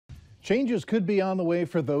Changes could be on the way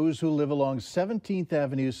for those who live along 17th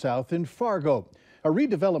Avenue South in Fargo. A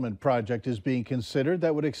redevelopment project is being considered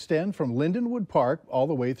that would extend from Lindenwood Park all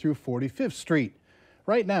the way through 45th Street.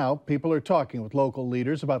 Right now, people are talking with local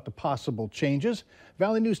leaders about the possible changes.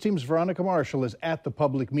 Valley News Team's Veronica Marshall is at the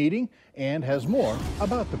public meeting and has more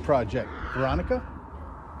about the project. Veronica?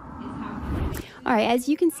 All right, as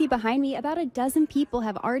you can see behind me, about a dozen people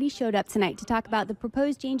have already showed up tonight to talk about the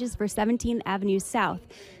proposed changes for 17th Avenue South.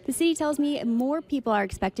 The city tells me more people are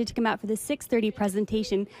expected to come out for the 6:30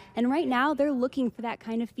 presentation, and right now they're looking for that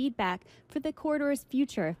kind of feedback for the corridor's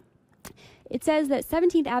future. It says that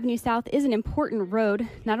 17th Avenue South is an important road.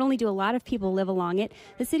 Not only do a lot of people live along it,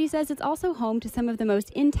 the city says it's also home to some of the most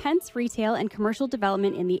intense retail and commercial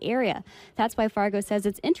development in the area. That's why Fargo says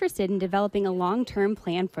it's interested in developing a long-term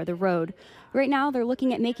plan for the road. Right now, they're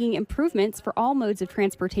looking at making improvements for all modes of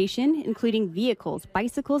transportation, including vehicles,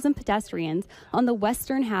 bicycles, and pedestrians on the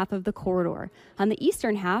western half of the corridor. On the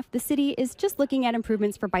eastern half, the city is just looking at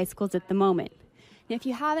improvements for bicycles at the moment. And if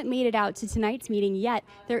you haven't made it out to tonight's meeting yet,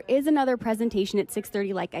 there is another presentation at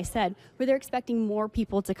 6:30, like I said, where they're expecting more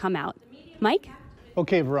people to come out. Mike?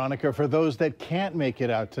 Okay, Veronica, for those that can't make it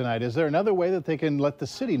out tonight, is there another way that they can let the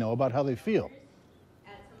city know about how they feel?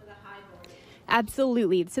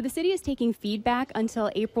 Absolutely. So the city is taking feedback until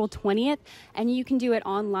April 20th, and you can do it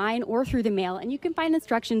online or through the mail, and you can find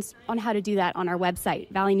instructions on how to do that on our website,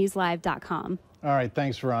 valleynewslive.com. All right,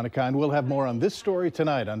 thanks, Veronica. And we'll have more on this story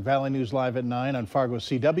tonight on Valley News Live at 9 on Fargo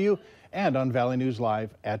CW and on Valley News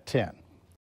Live at 10.